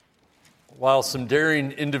While some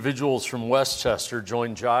daring individuals from Westchester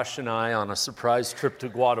joined Josh and I on a surprise trip to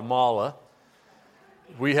Guatemala,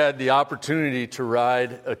 we had the opportunity to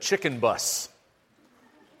ride a chicken bus.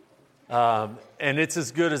 And it's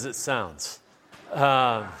as good as it sounds.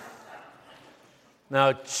 Now,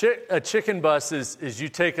 a chicken bus is you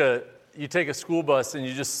take a school bus and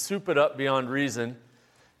you just soup it up beyond reason,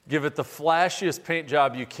 give it the flashiest paint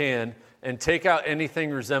job you can, and take out anything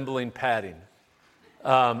resembling padding.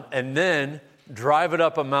 And then drive it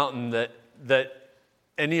up a mountain that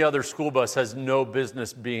any other school bus has no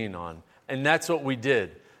business being on. And that's what we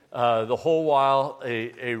did. The whole while,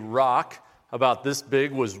 a rock about this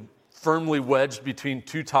big was firmly wedged between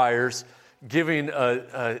two tires, giving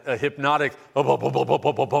a hypnotic to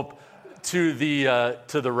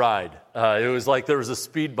the ride. It was like there was a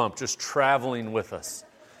speed bump just traveling with us.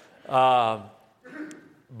 But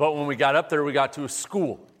when we got up there, we got to a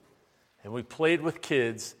school. And we played with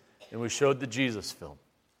kids, and we showed the Jesus film.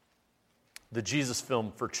 The Jesus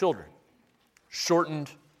film for children.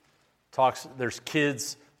 Shortened, there's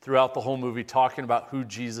kids throughout the whole movie talking about who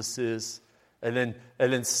Jesus is, and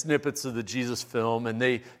then snippets of the Jesus film, and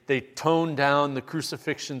they tone down the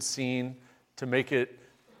crucifixion scene to make it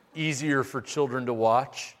easier for children to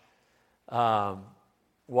watch,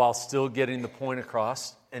 while still getting the point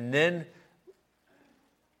across. And then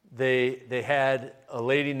they had a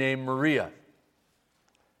lady named Maria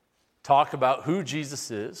talk about who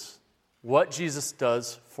Jesus is, what Jesus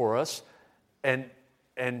does for us, and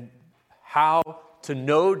how to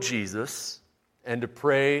know Jesus and to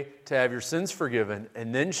pray to have your sins forgiven.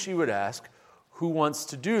 And then she would ask, who wants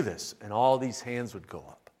to do this? And all these hands would go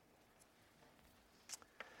up.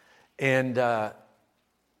 And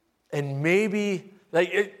maybe, I'm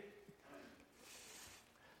going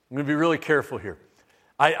to be really careful here.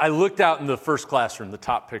 I looked out in the first classroom, the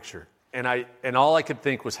top picture, and all I could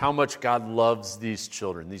think was how much God loves these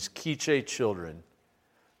children, these Quiche children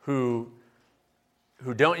who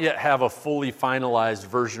don't yet have a fully finalized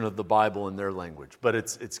version of the Bible in their language, but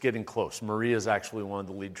it's getting close. Maria is actually one of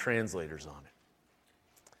the lead translators on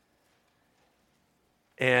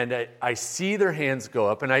it. And I see their hands go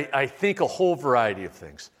up, and I think a whole variety of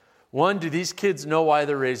things. One, do these kids know why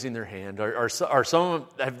they're raising their hand? Are some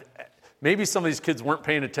of them... Maybe some of these kids weren't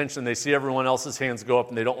paying attention. They see everyone else's hands go up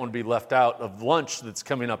and they don't want to be left out of lunch that's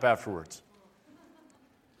coming up afterwards.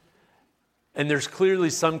 And there's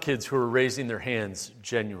clearly some kids who are raising their hands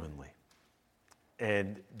genuinely.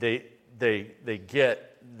 And they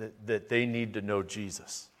get that they need to know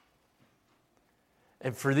Jesus.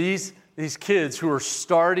 And for these kids who are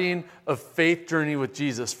starting a faith journey with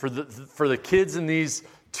Jesus, for the kids in these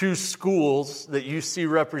two schools that you see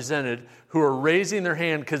represented who are raising their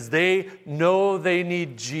hand because they know they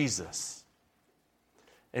need Jesus.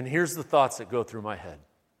 And here's the thoughts that go through my head.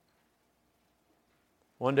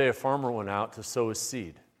 One day a farmer went out to sow his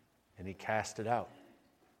seed, and he cast it out.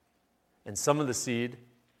 And some of the seed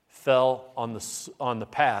fell on the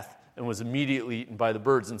path and was immediately eaten by the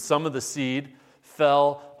birds. And some of the seed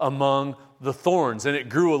fell among the thorns, and it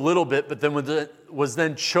grew a little bit, but then was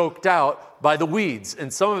then choked out by the weeds.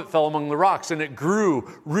 And some of it fell among the rocks, and it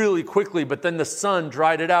grew really quickly, but then the sun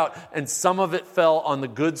dried it out, and some of it fell on the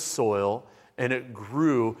good soil, and it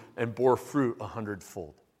grew and bore fruit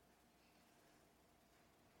 100-fold.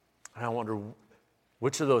 And I wonder,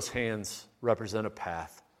 which of those hands represent a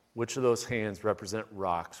path? Which of those hands represent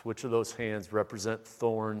rocks? Which of those hands represent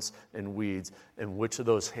thorns and weeds? And which of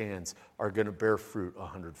those hands are going to bear fruit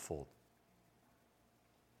 100-fold?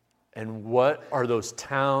 And what are those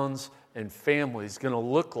towns and families going to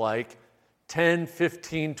look like 10,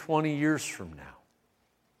 15, 20 years from now?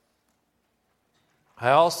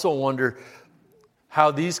 I also wonder how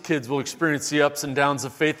these kids will experience the ups and downs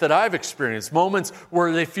of faith that I've experienced. Moments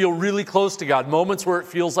where they feel really close to God. Moments where it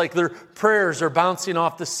feels like their prayers are bouncing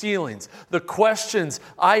off the ceilings. The questions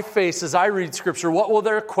I face as I read Scripture, what will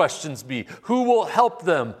their questions be? Who will help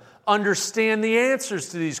them understand the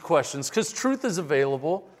answers to these questions? Because truth is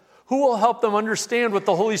available. Who will help them understand what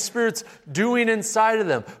the Holy Spirit's doing inside of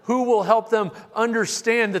them? Who will help them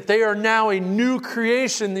understand that they are now a new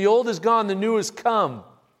creation? The old is gone, the new has come.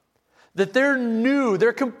 That they're new,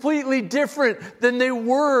 they're completely different than they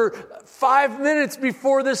were 5 minutes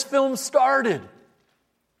before this film started.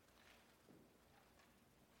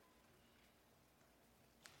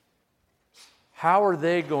 How are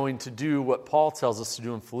they going to do what Paul tells us to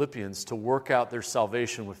do in Philippians, to work out their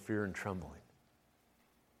salvation with fear and trembling?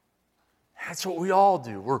 That's what we all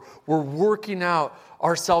do. We're working out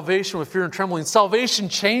our salvation with fear and trembling. Salvation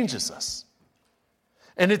changes us.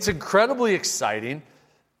 And it's incredibly exciting,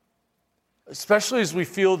 especially as we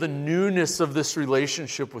feel the newness of this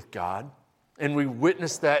relationship with God. and we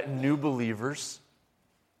witness that in new believers.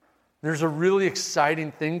 There's a really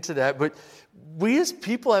exciting thing to that, but we as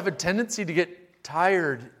people have a tendency to get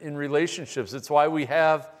tired in relationships. It's why we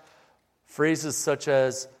have phrases such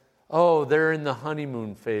as, oh, they're in the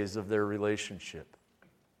honeymoon phase of their relationship,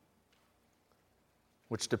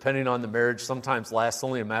 which, depending on the marriage, sometimes lasts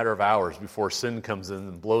only a matter of hours before sin comes in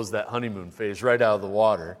and blows that honeymoon phase right out of the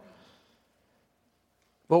water.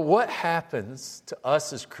 But what happens to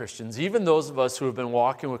us as Christians, even those of us who have been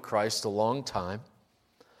walking with Christ a long time,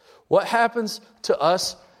 what happens to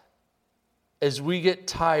us as we get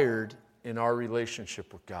tired in our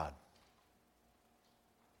relationship with God?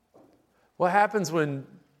 What happens when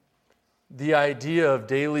the idea of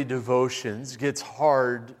daily devotions gets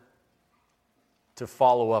hard to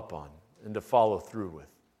follow up on and to follow through with?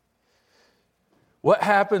 What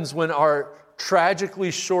happens when our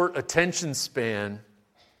tragically short attention span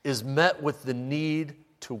is met with the need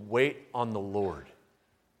to wait on the Lord?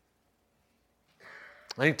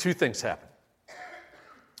 I think two things happen.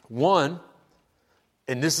 One,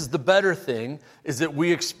 and this is the better thing, is that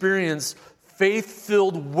we experience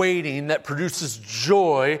faith-filled waiting that produces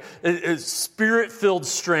joy, spirit-filled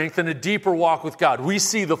strength, and a deeper walk with God. We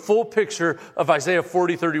see the full picture of Isaiah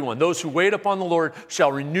 40:31. Those who wait upon the Lord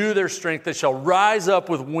shall renew their strength. They shall rise up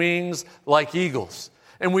with wings like eagles.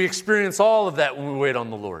 And we experience all of that when we wait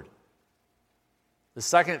on the Lord. The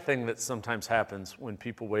second thing that sometimes happens when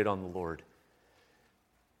people wait on the Lord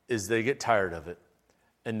is they get tired of it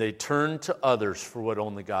and they turn to others for what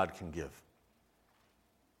only God can give.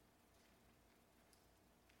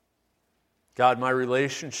 God, my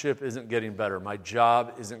relationship isn't getting better. My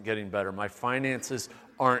job isn't getting better. My finances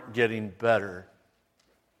aren't getting better.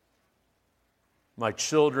 My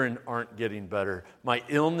children aren't getting better. My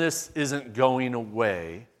illness isn't going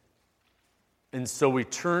away. And so we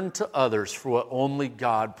turn to others for what only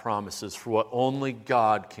God promises, for what only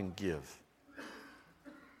God can give.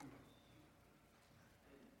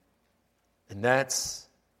 And that's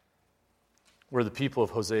where the people of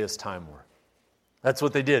Hosea's time were. That's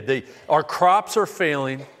what they did. Our crops are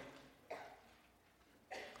failing.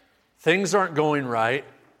 Things aren't going right.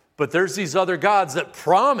 But there's these other gods that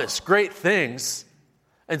promise great things.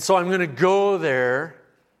 And so I'm going to go there.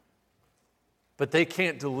 But they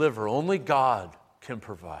can't deliver. Only God can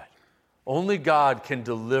provide. Only God can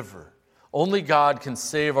deliver. Only God can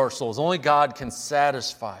save our souls. Only God can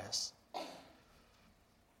satisfy us.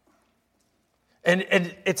 And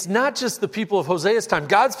it's not just the people of Hosea's time.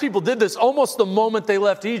 God's people did this almost the moment they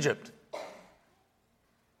left Egypt.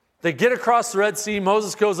 They get across the Red Sea.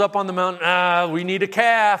 Moses goes up on the mountain. We need a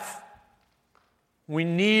calf. We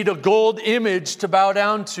need a gold image to bow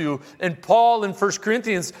down to. And Paul in 1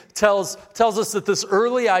 Corinthians tells us that this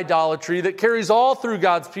early idolatry that carries all through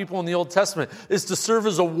God's people in the Old Testament is to serve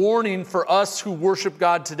as a warning for us who worship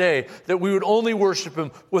God today, that we would only worship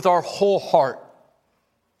Him with our whole heart.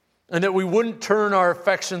 And that we wouldn't turn our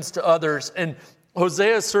affections to others. And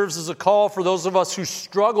Hosea serves as a call for those of us who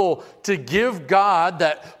struggle to give God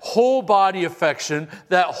that whole body affection,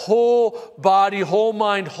 that whole body, whole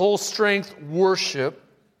mind, whole strength worship.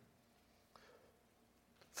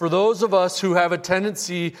 For those of us who have a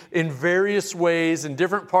tendency in various ways, in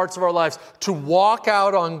different parts of our lives, to walk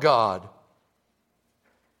out on God.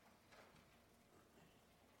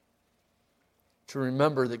 To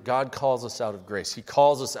remember that God calls us out of grace. He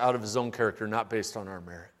calls us out of His own character, not based on our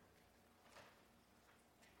merit.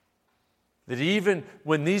 That even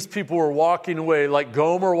when these people were walking away, like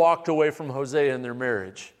Gomer walked away from Hosea in their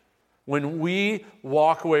marriage, when we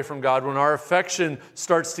walk away from God, when our affection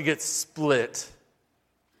starts to get split,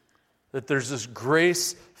 that there's this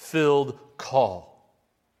grace-filled call.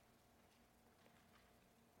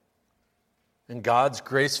 And God's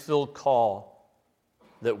grace-filled call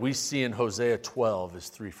that we see in Hosea 12 is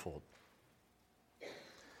threefold.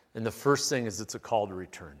 And the first thing is it's a call to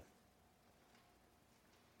return.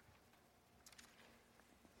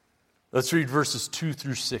 Let's read verses 2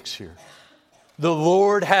 through 6 here. The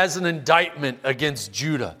Lord has an indictment against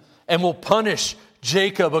Judah and will punish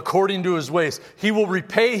Jacob according to his ways. He will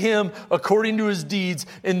repay him according to his deeds.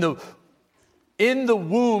 In the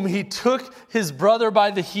womb, he took his brother by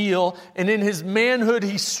the heel, and in his manhood,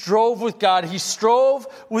 he strove with God. He strove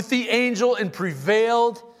with the angel and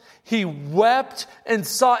prevailed. He wept and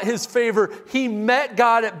sought his favor. He met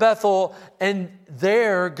God at Bethel, and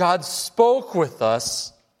there God spoke with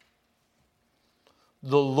us.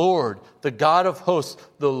 The Lord, the God of hosts,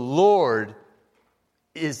 the Lord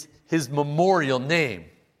is his memorial name.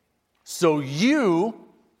 So you,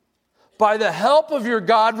 by the help of your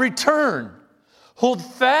God, return. Hold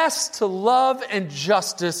fast to love and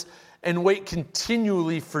justice and wait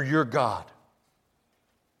continually for your God.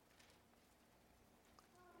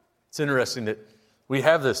 It's interesting that we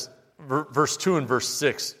have this, verse 2 and verse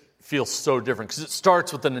 6 feels so different because it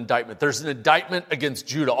starts with an indictment. There's an indictment against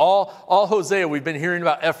Judah. All Hosea, we've been hearing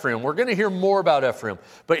about Ephraim. We're going to hear more about Ephraim.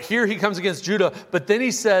 But here he comes against Judah. But then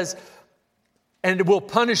he says, and will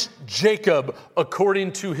punish Jacob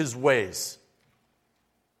according to his ways.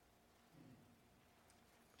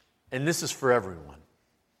 And this is for everyone.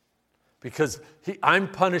 Because I'm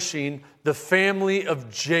punishing the family of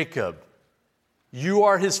Jacob. You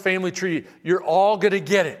are his family tree. You're all going to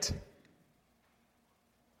get it.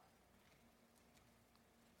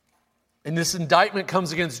 And this indictment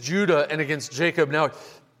comes against Judah and against Jacob. Now,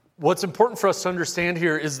 what's important for us to understand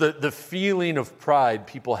here is the feeling of pride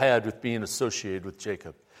people had with being associated with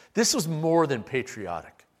Jacob. This was more than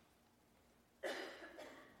patriotic.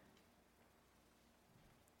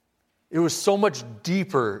 It was so much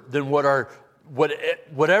deeper than whatever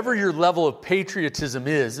your level of patriotism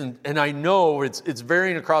is. And I know it's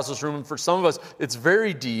varying across this room, and for some of us, it's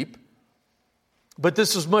very deep. But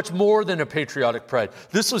this was much more than a patriotic pride.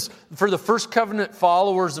 This was, for the first covenant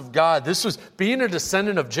followers of God, this was, being a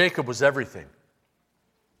descendant of Jacob was everything.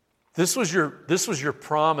 This was your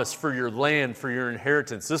promise for your land, for your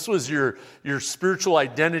inheritance. This was your spiritual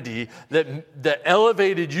identity that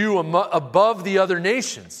elevated you above the other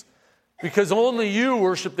nations. Because only you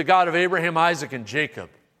worship the God of Abraham, Isaac, and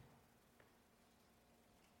Jacob.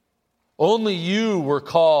 Only you were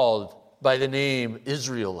called by the name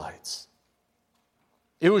Israelites.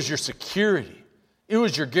 It was your security. It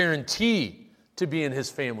was your guarantee to be in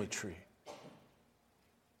his family tree.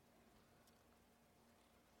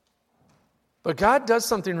 But God does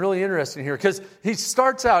something really interesting here, because he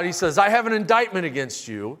starts out, he says, I have an indictment against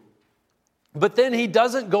you. But then he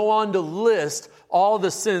doesn't go on to list all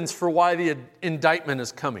the sins for why the indictment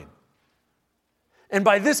is coming. And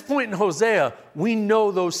by this point in Hosea, we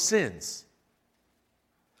know those sins.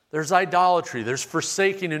 There's idolatry, there's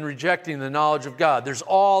forsaking and rejecting the knowledge of God, there's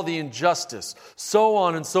all the injustice, so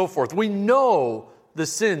on and so forth. We know the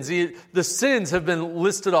sins. The sins have been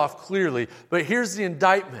listed off clearly, but here's the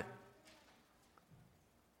indictment.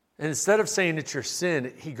 And instead of saying it's your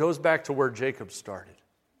sin, he goes back to where Jacob started.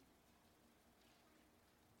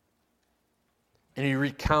 And he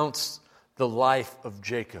recounts the life of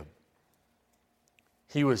Jacob.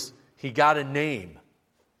 He got a name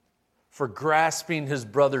for grasping his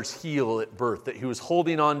brother's heel at birth, that he was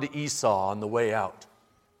holding on to Esau on the way out.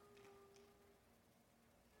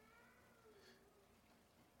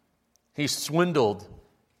 He swindled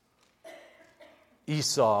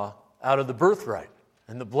Esau out of the birthright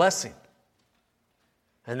and the blessing.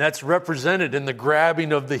 And that's represented in the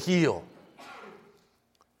grabbing of the heel.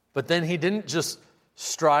 But then he didn't just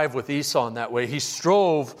strive with Esau in that way. He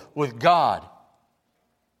strove with God.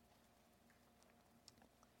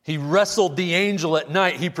 He wrestled the angel at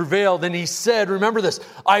night. He prevailed, and he said, remember this,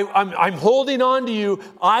 I'm holding on to you.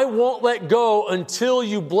 I won't let go until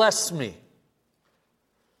you bless me.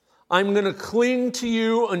 I'm going to cling to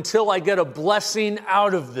you until I get a blessing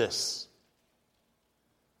out of this.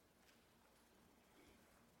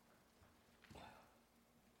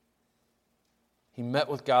 He met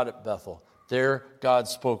with God at Bethel. There, God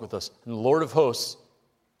spoke with us. And the Lord of hosts,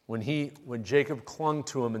 when Jacob clung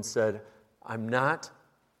to him and said, I'm not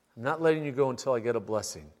letting you go until I get a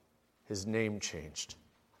blessing, his name changed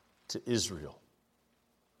to Israel.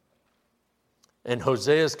 And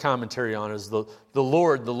Hosea's commentary on it is the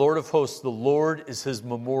Lord of hosts, the Lord is his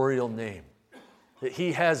memorial name. That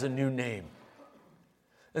he has a new name.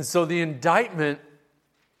 And so the indictment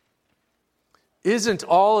isn't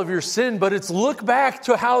all of your sin, but it's look back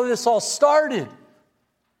to how this all started.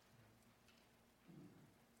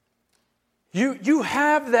 You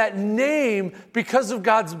have that name because of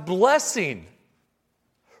God's blessing.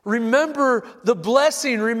 Remember the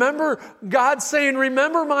blessing. Remember God saying,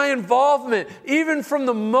 remember my involvement, even from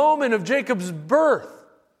the moment of Jacob's birth.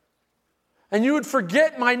 And you would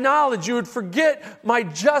forget my knowledge. You would forget my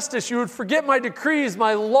justice. You would forget my decrees,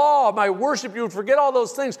 my law, my worship. You would forget all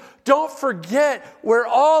those things. Don't forget where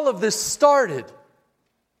all of this started.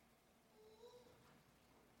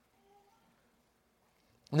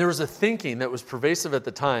 And there was a thinking that was pervasive at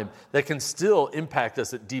the time that can still impact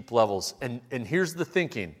us at deep levels. And here's the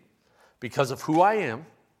thinking. Because of who I am,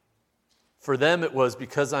 for them it was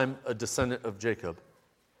because I'm a descendant of Jacob.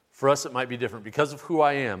 For us it might be different. Because of who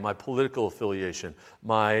I am, my political affiliation,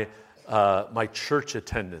 my church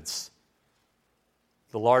attendance,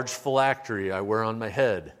 the large phylactery I wear on my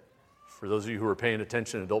head, for those of you who are paying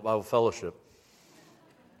attention in Adult Bible Fellowship.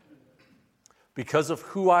 Because of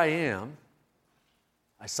who I am,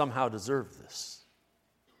 I somehow deserve this.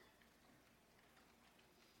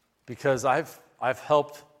 Because I've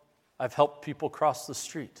helped I've helped people cross the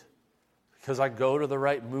street, because I go to the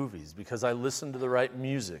right movies, because I listen to the right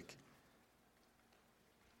music.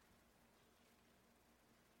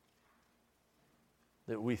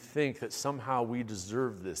 That we think that somehow we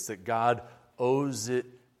deserve this, that God owes it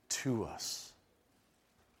to us.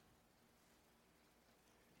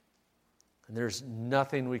 And there's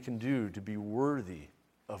nothing we can do to be worthy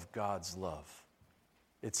of God's love.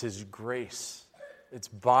 It's His grace. It's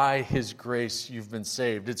by His grace you've been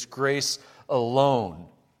saved. It's grace alone.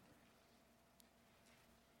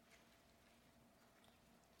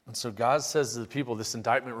 And so God says to the people, this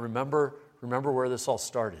indictment, remember where this all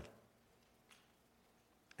started.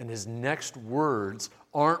 And His next words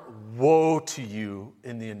aren't woe to you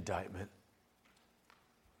in the indictment.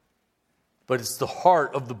 But it's the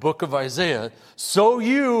heart of the book of Isaiah. So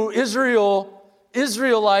you,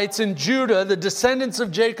 Israelites in Judah, the descendants of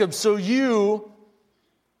Jacob, so you,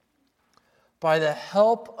 by the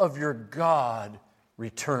help of your God,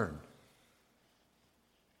 return.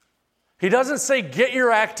 He doesn't say, get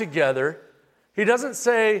your act together. He doesn't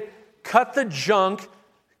say, cut the junk,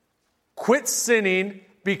 quit sinning,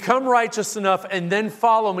 become righteous enough, and then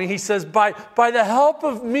follow me. He says, by the help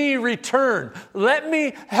of me, return. Let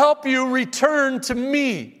me help you return to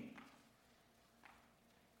me.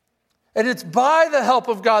 And it's by the help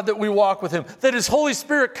of God that we walk with Him, that His Holy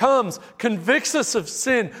Spirit comes, convicts us of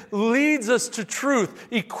sin, leads us to truth,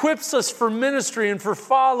 equips us for ministry and for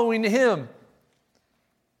following Him.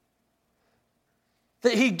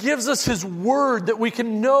 That He gives us His word, that we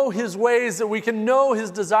can know His ways, that we can know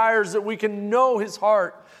His desires, that we can know His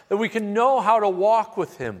heart, that we can know how to walk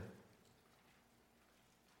with Him.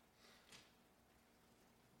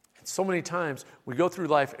 And so many times we go through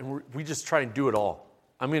life and we just try and do it all.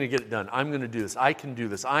 I'm going to get it done. I'm going to do this. I can do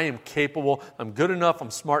this. I am capable. I'm good enough.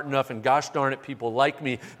 I'm smart enough. And gosh darn it, people like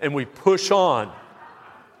me. And we push on,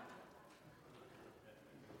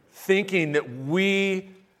 thinking that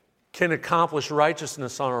we can accomplish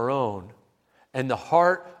righteousness on our own. And the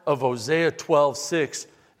heart of Hosea 12:6,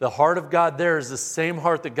 the heart of God there is the same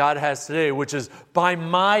heart that God has today, which is, by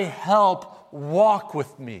my help, walk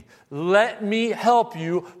with me. Let me help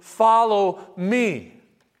you. Follow me.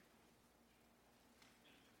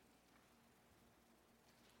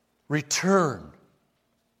 Return.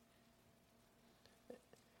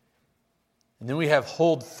 And then we have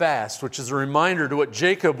hold fast, which is a reminder to what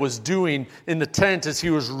Jacob was doing in the tent as he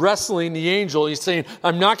was wrestling the angel. He's saying,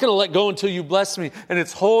 I'm not going to let go until you bless me. And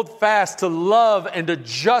it's hold fast to love and to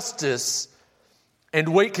justice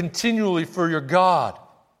and wait continually for your God.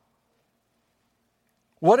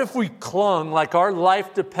 What if we clung like our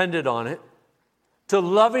life depended on it to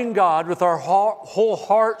loving God with our whole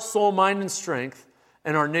heart, soul, mind, and strength,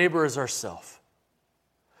 and our neighbor as ourself?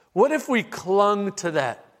 What if we clung to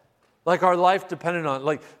that like our life depended on it?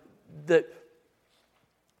 Like that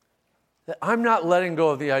I'm not letting go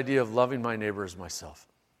of the idea of loving my neighbor as myself.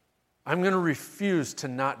 I'm going to refuse to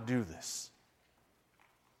not do this.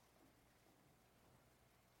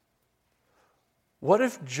 What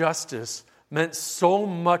if justice meant so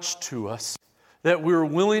much to us that we were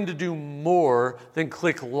willing to do more than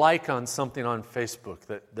click like on something on Facebook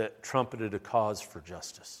that trumpeted a cause for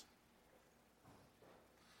justice?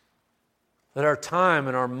 That our time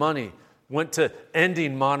and our money went to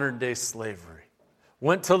ending modern day slavery,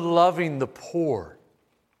 went to loving the poor.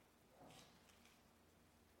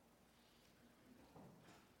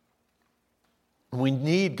 We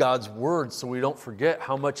need God's word so we don't forget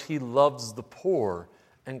how much He loves the poor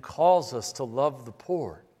and calls us to love the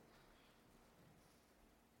poor.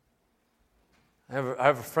 I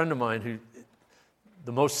have a friend of mine who,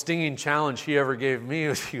 the most stinging challenge he ever gave me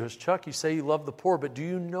was, he goes, Chuck, you say you love the poor, but do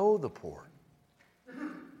you know the poor?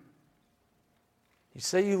 You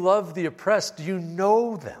say you love the oppressed, do you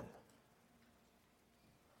know them?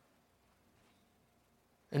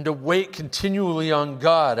 And to wait continually on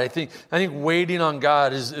God. I think waiting on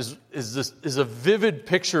God is a vivid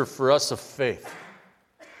picture for us of faith.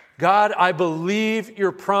 God, I believe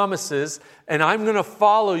your promises, and I'm going to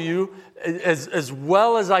follow you as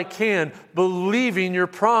well as I can, believing your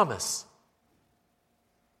promise.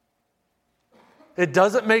 It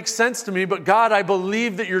doesn't make sense to me, but God, I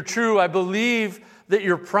believe that you're true. I believe that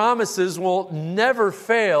your promises will never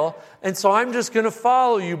fail, and so I'm just going to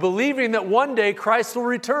follow you, believing that one day Christ will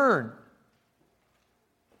return.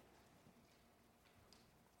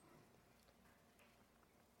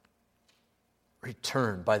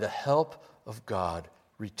 Return. By the help of God,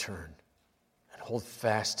 return. And hold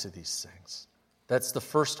fast to these things. That's the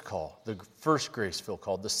first call, the first grace-filled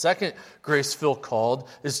call. The second grace-filled call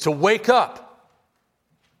is to wake up.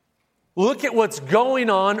 Look at what's going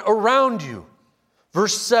on around you.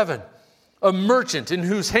 Verse 7, a merchant in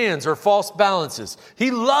whose hands are false balances.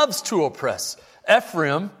 He loves to oppress.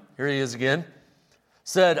 Ephraim, here he is again,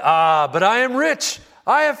 said, but I am rich.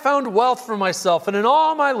 I have found wealth for myself, and in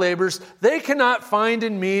all my labors, they cannot find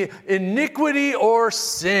in me iniquity or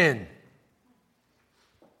sin.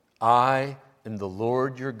 I am the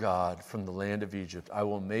Lord your God from the land of Egypt. I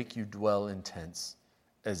will make you dwell in tents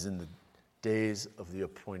as in the days of the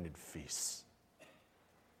appointed feasts.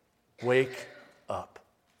 Wake up.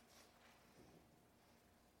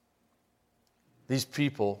 These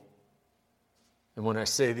people, and when I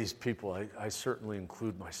say these people, I certainly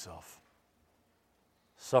include myself,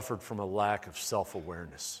 suffered from a lack of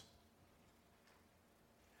self-awareness.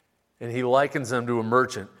 And he likens them to a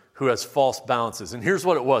merchant who has false balances. And here's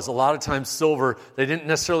what it was. A lot of times silver, they didn't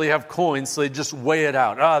necessarily have coins, so they just weigh it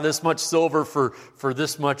out. This much silver for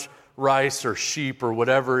this much rice or sheep or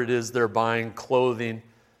whatever it is they're buying, clothing.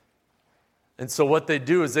 And so what they'd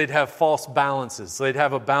do is they'd have false balances. So they'd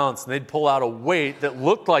have a balance, and they'd pull out a weight that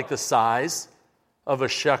looked like the size of a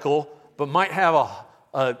shekel, but might have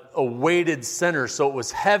a weighted center, so it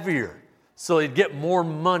was heavier, so they'd get more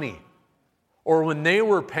money. Or when they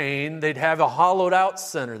were paying, they'd have a hollowed out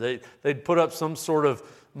center. They'd put up some sort of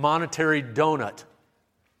monetary donut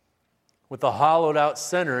with a hollowed out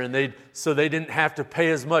center, and so they didn't have to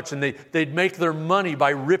pay as much, and they'd make their money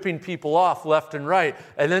by ripping people off left and right.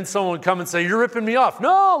 And then someone would come and say, "You're ripping me off."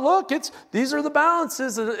 "No, look, these are the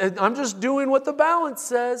balances. I'm just doing what the balance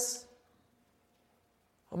says.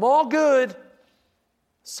 I'm all good.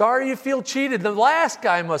 Sorry you feel cheated. The last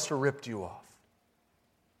guy must have ripped you off."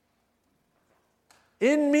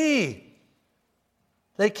 In me,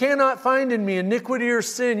 they cannot find in me iniquity or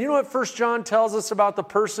sin. You know what 1 John tells us about the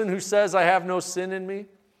person who says, "I have no sin in me"? It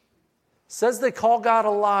says they call God a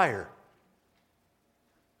liar.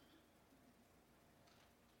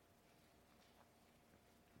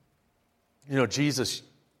 You know, Jesus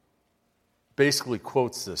basically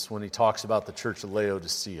quotes this when he talks about the church of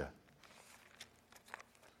Laodicea.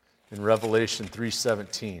 In Revelation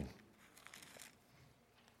 3:17,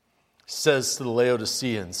 says to the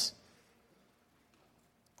Laodiceans,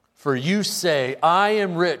 "For you say, I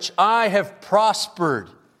am rich, I have prospered,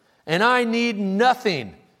 and I need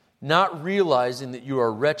nothing, not realizing that you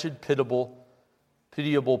are wretched, pitiable,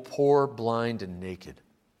 poor, blind, and naked.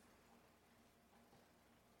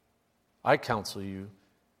 I counsel you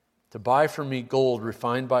to buy from me gold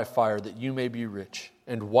refined by fire, that you may be rich,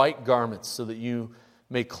 and white garments, so that you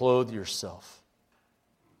may clothe yourself."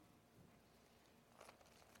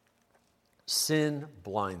 Sin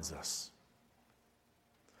blinds us.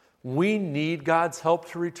 We need God's help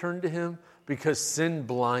to return to Him because sin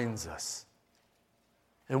blinds us.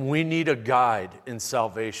 And we need a guide in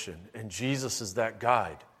salvation, and Jesus is that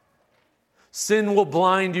guide. Sin will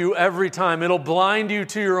blind you every time. It'll blind you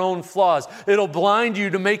to your own flaws. It'll blind you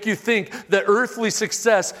to make you think that earthly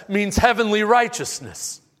success means heavenly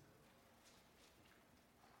righteousness.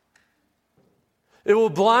 It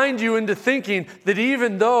will blind you into thinking that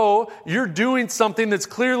even though you're doing something that's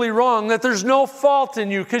clearly wrong, that there's no fault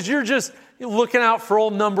in you because you're just looking out for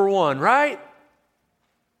old number one, right?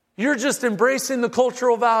 You're just embracing the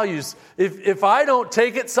cultural values. If I don't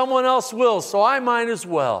take it, someone else will, so I might as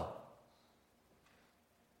well.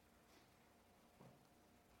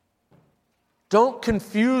 Don't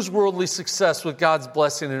confuse worldly success with God's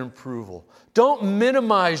blessing and approval. Don't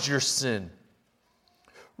minimize your sin.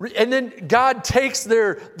 And then God takes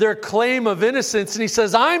their claim of innocence and He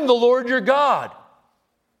says, "I'm the Lord your God."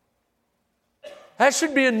 That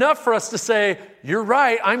should be enough for us to say, "You're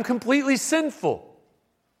right, I'm completely sinful."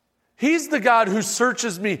 He's the God who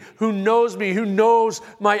searches me, who knows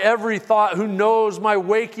my every thought, who knows my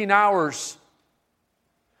waking hours.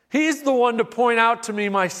 He's the one to point out to me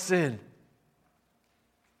my sin.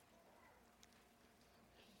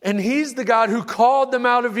 And He's the God who called them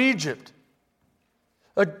out of Egypt.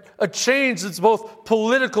 A change that's both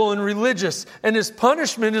political and religious. And His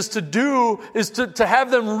punishment is to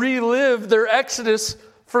have them relive their exodus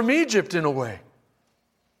from Egypt in a way.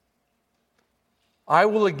 "I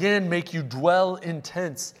will again make you dwell in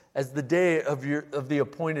tents as the day of the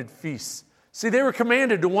appointed feasts." See, they were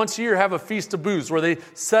commanded to once a year have a feast of booths where they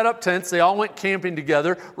set up tents, they all went camping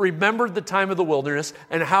together, remembered the time of the wilderness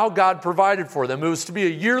and how God provided for them. It was to be a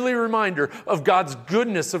yearly reminder of God's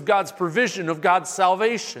goodness, of God's provision, of God's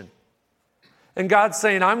salvation. And God's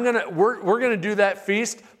saying, we're going to do that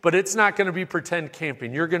feast, but it's not going to be pretend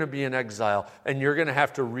camping. You're going to be in exile, and you're going to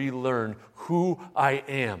have to relearn who I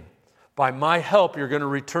am. By my help, you're going to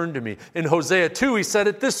return to me. In Hosea 2, He said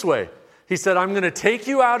it this way. He said, "I'm going to take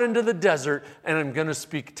you out into the desert and I'm going to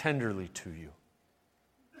speak tenderly to you."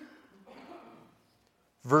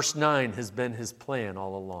 Verse 9 has been his plan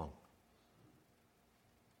all along.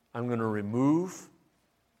 I'm going to remove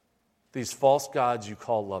these false gods you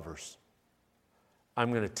call lovers.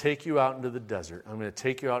 I'm going to take you out into the desert. I'm going to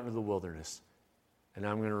take you out into the wilderness. And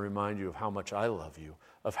I'm going to remind you of how much I love you,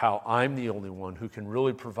 of how I'm the only one who can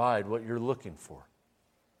really provide what you're looking for.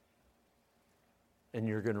 And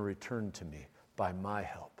you're going to return to me by my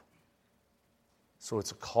help. So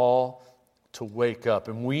it's a call to wake up.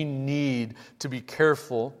 And we need to be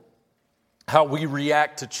careful how we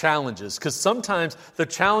react to challenges. Because sometimes the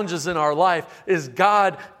challenges in our life is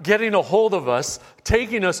God getting a hold of us,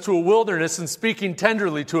 taking us to a wilderness and speaking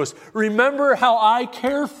tenderly to us. Remember how I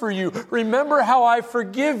care for you. Remember how I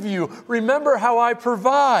forgive you. Remember how I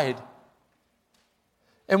provide.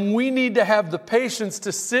 And we need to have the patience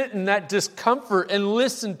to sit in that discomfort and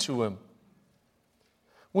listen to Him.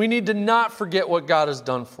 We need to not forget what God has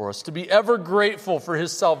done for us, to be ever grateful for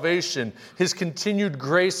His salvation, His continued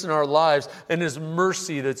grace in our lives, and His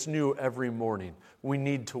mercy that's new every morning. We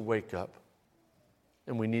need to wake up,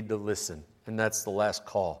 and we need to listen. And that's the last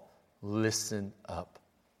call. Listen up.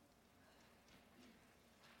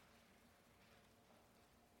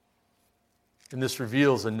 And this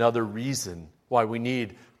reveals another reason why we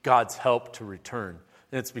need God's help to return.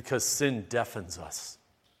 And it's because sin deafens us.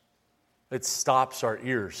 It stops our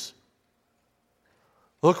ears.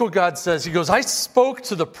 Look what God says. He goes, I spoke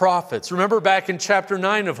to the prophets. Remember back in chapter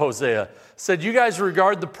 9 of Hosea, said, you guys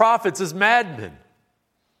regard the prophets as madmen.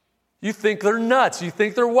 You think they're nuts. You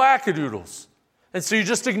think they're wackadoodles. And so you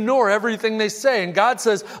just ignore everything they say. And God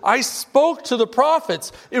says, I spoke to the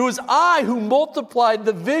prophets. It was I who multiplied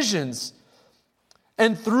the visions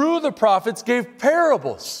and through the prophets gave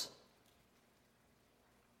parables.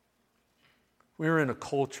 We're in a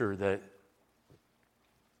culture that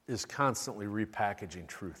is constantly repackaging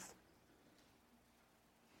truth.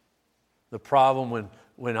 The problem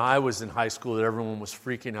when I was in high school that everyone was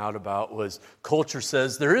freaking out about was culture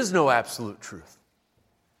says there is no absolute truth.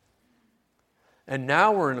 And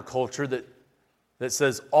now we're in a culture that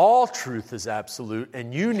says all truth is absolute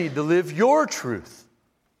and you need to live your truth.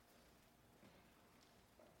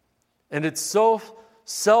 And it's so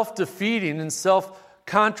self-defeating and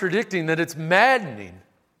self-contradicting that it's maddening.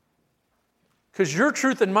 Because your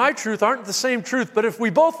truth and my truth aren't the same truth, but if we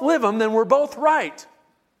both live them, then we're both right.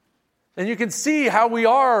 And you can see how we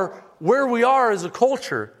are, where we are as a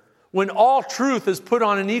culture, when all truth is put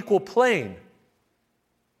on an equal plane.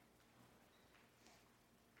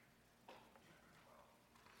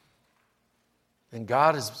 And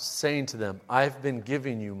God is saying to them, I've been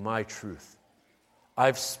giving you my truth.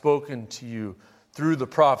 I've spoken to you through the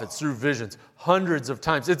prophets, through visions, hundreds of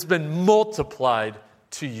times. It's been multiplied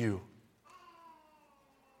to you.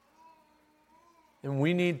 And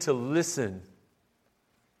we need to listen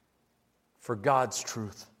for God's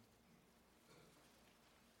truth.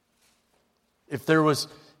 If there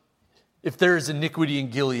is iniquity in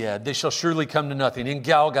Gilead, they shall surely come to nothing. In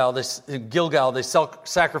Gilgal, they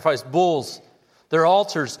sacrifice bulls. Their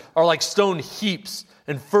altars are like stone heaps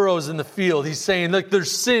and furrows in the field. He's saying, look,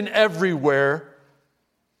 there's sin everywhere.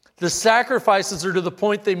 The sacrifices are to the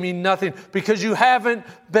point they mean nothing because you haven't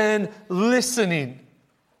been listening.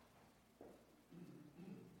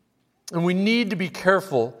 And we need to be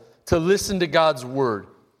careful to listen to God's word.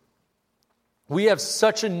 We have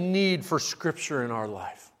such a need for Scripture in our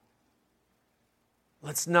life.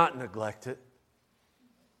 Let's not neglect it.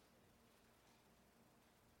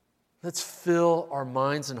 Let's fill our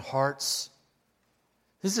minds and hearts.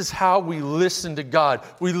 This is how we listen to God.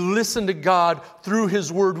 We listen to God through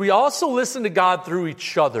His word. We also listen to God through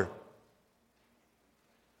each other.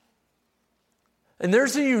 And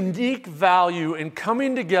there's a unique value in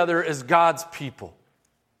coming together as God's people.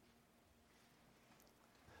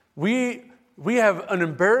 We have an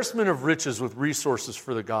embarrassment of riches with resources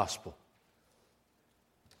for the gospel.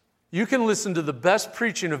 You can listen to the best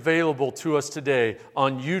preaching available to us today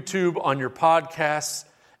on YouTube, on your podcasts.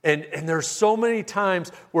 And there's so many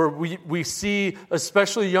times where we see,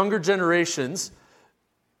 especially younger generations,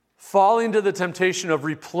 falling to the temptation of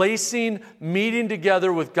replacing meeting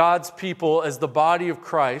together with God's people as the body of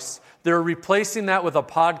Christ. They're replacing that with a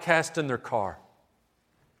podcast in their car.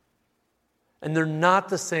 And they're not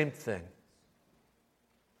the same thing.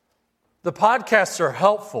 The podcasts are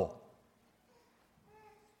helpful.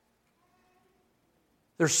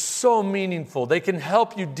 They're so meaningful. They can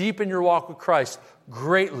help you deepen your walk with Christ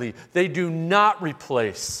greatly. They do not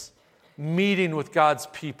replace meeting with God's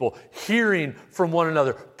people, hearing from one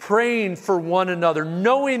another, praying for one another,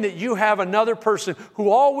 knowing that you have another person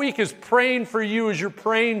who all week is praying for you as you're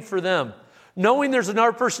praying for them. Knowing there's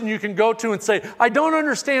another person you can go to and say, I don't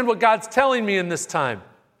understand what God's telling me in this time.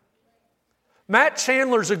 Matt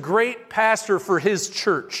Chandler's a great pastor for his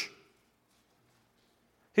church.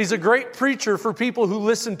 He's a great preacher for people who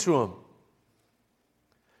listen to him.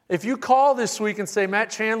 If you call this week and say, Matt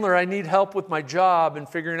Chandler, I need help with my job and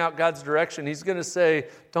figuring out God's direction, he's going to say,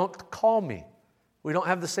 don't call me. We don't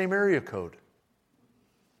have the same area code.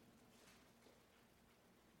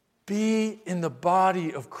 Be in the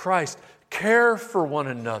body of Christ. Care for one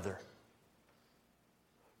another.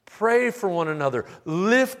 Pray for one another.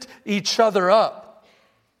 Lift each other up.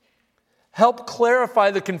 Help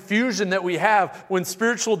clarify the confusion that we have when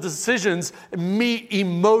spiritual decisions meet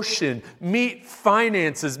emotion, meet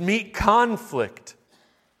finances, meet conflict.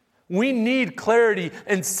 We need clarity,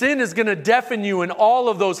 and sin is going to deafen you in all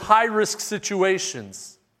of those high-risk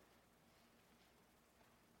situations.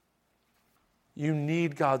 You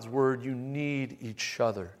need God's word. You need each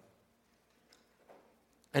other.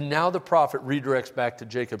 And now the prophet redirects back to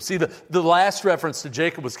Jacob. See, the last reference to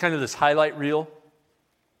Jacob was kind of this highlight reel,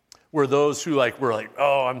 where those who were like,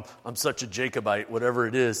 oh, I'm such a Jacobite, whatever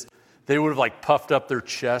it is, they would have puffed up their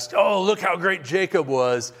chest. Oh, look how great Jacob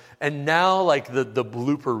was. And now the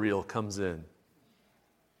blooper reel comes in.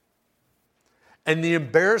 And the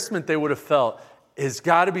embarrassment they would have felt has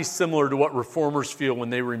got to be similar to what reformers feel when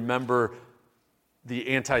they remember the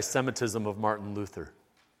anti-Semitism of Martin Luther.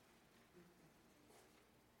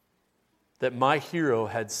 That my hero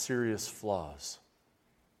had serious flaws.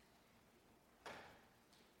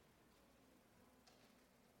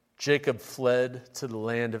 Jacob fled to the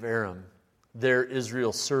land of Aram. There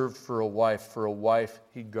Israel served for a wife. For a wife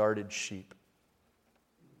he guarded sheep.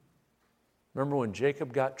 Remember when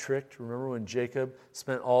Jacob got tricked? Remember when Jacob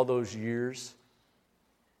spent all those years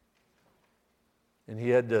and he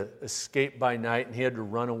had to escape by night and he had to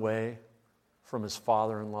run away from his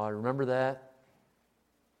father-in-law? Remember that?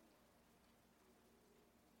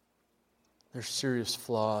 There's serious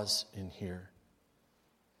flaws in here.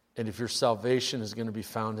 And if your salvation is going to be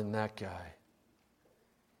found in that guy,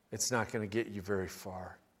 it's not going to get you very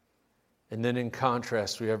far. And then in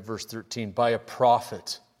contrast, we have verse 13. By a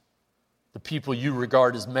prophet, the people you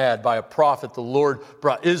regard as mad, by a prophet, the Lord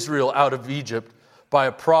brought Israel out of Egypt. By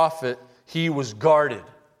a prophet, he was guarded.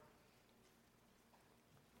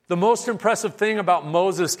 The most impressive thing about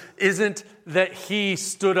Moses isn't that he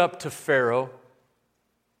stood up to Pharaoh.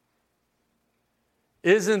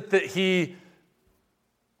 Isn't that he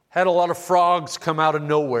had a lot of frogs come out of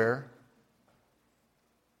nowhere,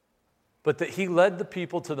 but that he led the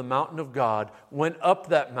people to the mountain of God, went up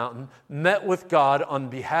that mountain, met with God on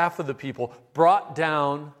behalf of the people, brought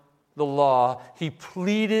down the law. He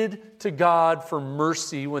pleaded to God for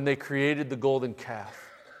mercy when they created the golden calf.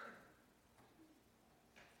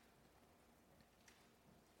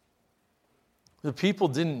 The people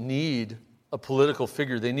didn't need a political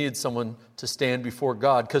figure. They needed someone to stand before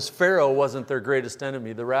God, because Pharaoh wasn't their greatest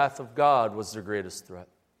enemy. The wrath of God was their greatest threat.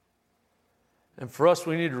 And for us,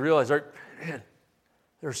 we need to realize, man,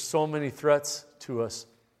 there's so many threats to us.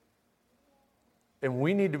 And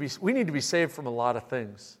we need to be saved from a lot of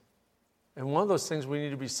things. And one of those things we need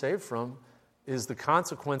to be saved from is the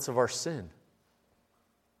consequence of our sin.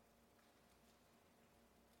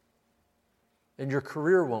 And your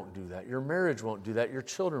career won't do that. Your marriage won't do that. Your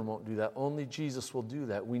children won't do that. Only Jesus will do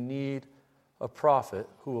that. We need a prophet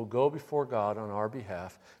who will go before God on our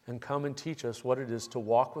behalf and come and teach us what it is to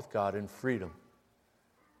walk with God in freedom.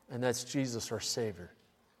 And that's Jesus, our Savior,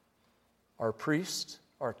 our priest,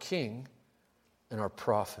 our king, and our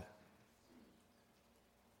prophet.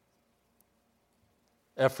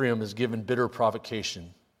 Ephraim is given bitter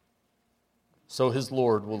provocation, so his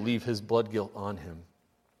Lord will leave his blood guilt on him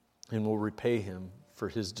and will repay him for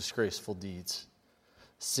his disgraceful deeds.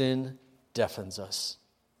 Sin deafens us.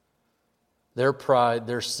 Their pride,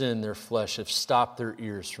 their sin, their flesh have stopped their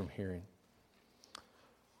ears from hearing.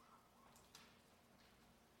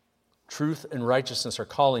 Truth and righteousness are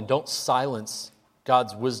calling. Don't silence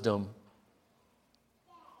God's wisdom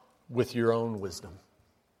with your own wisdom.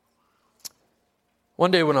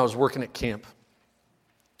 One day when I was working at camp,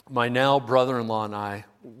 my now brother-in-law and I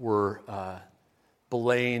were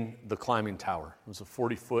belaying the climbing tower. It was a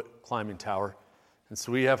 40-foot climbing tower. And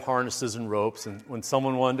so we have harnesses and ropes, and when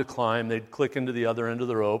someone wanted to climb, they'd click into the other end of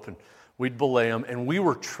the rope, and we'd belay them. And we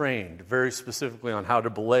were trained very specifically on how to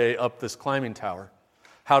belay up this climbing tower,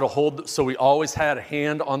 how to hold. So we always had a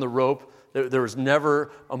hand on the rope. There was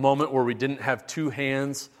never a moment where we didn't have two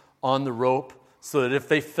hands on the rope, so that if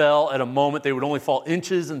they fell at a moment, they would only fall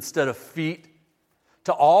inches instead of feet.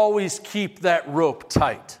 To always keep that rope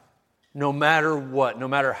tight. No matter what, no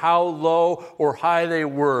matter how low or high they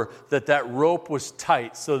were, that rope was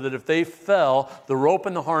tight so that if they fell, the rope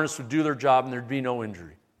and the harness would do their job and there'd be no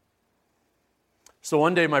injury. So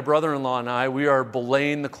one day, my brother-in-law and I, we are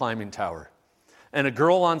belaying the climbing tower. And a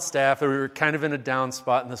girl on staff, we were kind of in a down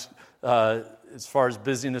spot in this, as far as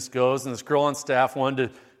busyness goes, and this girl on staff wanted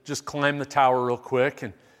to just climb the tower real quick.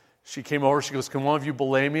 And she came over, she goes, "Can one of you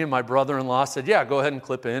belay me?" And my brother-in-law said, "Yeah, go ahead and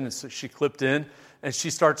clip in." And so she clipped in, and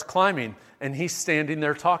she starts climbing. And he's standing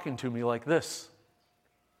there talking to me like this.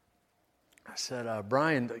 I said,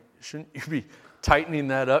 "Brian, shouldn't you be tightening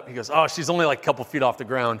that up?" He goes, "Oh, she's only like a couple feet off the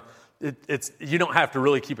ground. You don't have to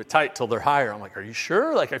really keep it tight till they're higher." I'm like, "Are you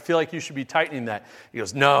sure? Like, I feel like you should be tightening that." He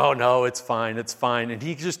goes, No, it's fine. And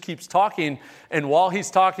he just keeps talking. And while he's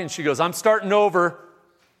talking, she goes, "I'm starting over."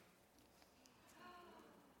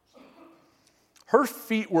 Her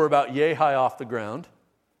feet were about yay high off the ground.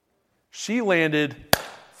 She landed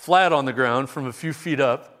flat on the ground from a few feet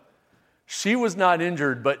up. She was not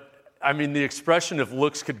injured, but I mean, the expression, "if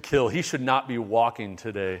looks could kill," he should not be walking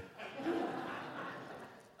today.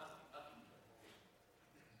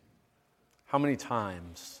 How many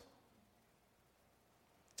times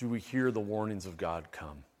do we hear the warnings of God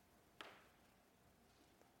come?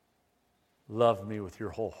 Love me with your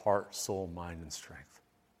whole heart, soul, mind, and strength.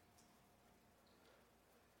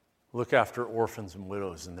 Look after orphans and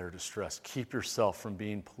widows in their distress. Keep yourself from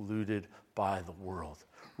being polluted by the world.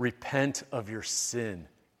 Repent of your sin.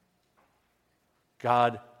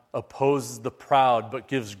 God opposes the proud, but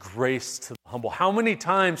gives grace to the humble. How many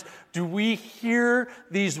times do we hear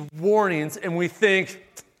these warnings and we think,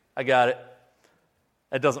 "I got it.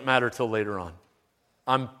 It doesn't matter till later on.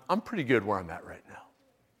 I'm pretty good where I'm at right now."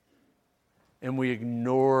 And we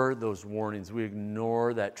ignore those warnings. We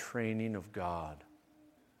ignore that training of God.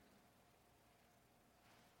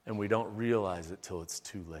 And we don't realize it till it's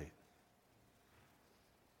too late.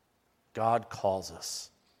 God calls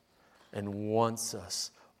us and wants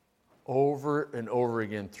us over and over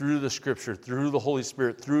again, through the Scripture, through the Holy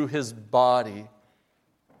Spirit, through His body,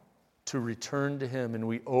 to return to Him. And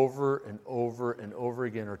we over and over and over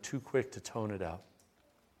again are too quick to tone it out.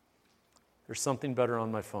 There's something better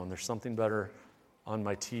on my phone. There's something better on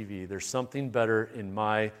my TV. There's something better in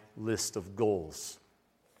my list of goals.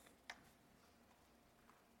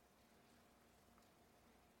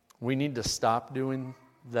 We need to stop doing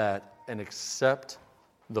that and accept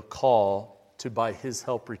the call to, by His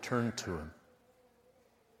help, return to Him.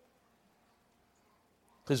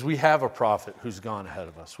 Because we have a prophet who's gone ahead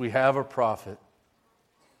of us. We have a prophet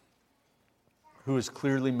who has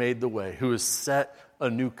clearly made the way, who has set a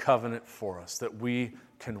new covenant for us, that we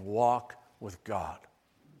can walk with God.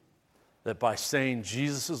 That by saying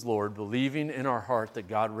Jesus is Lord, believing in our heart that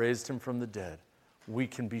God raised Him from the dead, we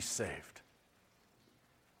can be saved.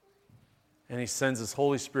 And He sends His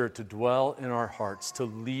Holy Spirit to dwell in our hearts, to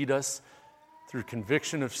lead us through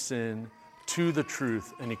conviction of sin to the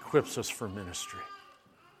truth, and equips us for ministry.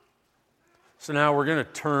 So now we're going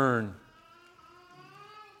to turn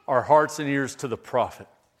our hearts and ears to the prophet.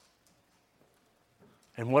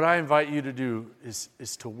 And what I invite you to do is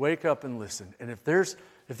to wake up and listen. And if there's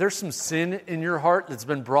some sin in your heart that's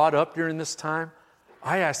been brought up during this time,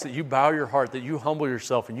 I ask that you bow your heart, that you humble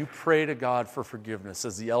yourself, and you pray to God for forgiveness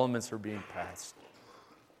as the elements are being passed.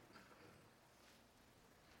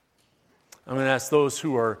 I'm going to ask those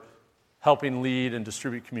who are helping lead and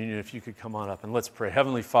distribute communion if you could come on up and let's pray.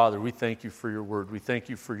 Heavenly Father, we thank you for your word. We thank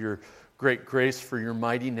you for your great grace, for your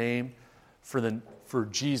mighty name, for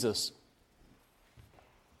Jesus,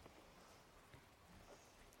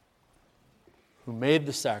 who made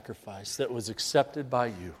the sacrifice that was accepted by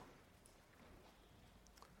you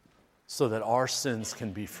so that our sins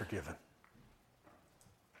can be forgiven.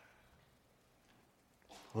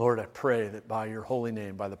 Lord, I pray that by your holy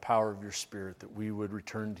name, by the power of your Spirit, that we would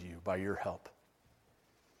return to you by your help.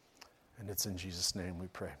 And it's in Jesus' name we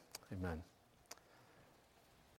pray. Amen.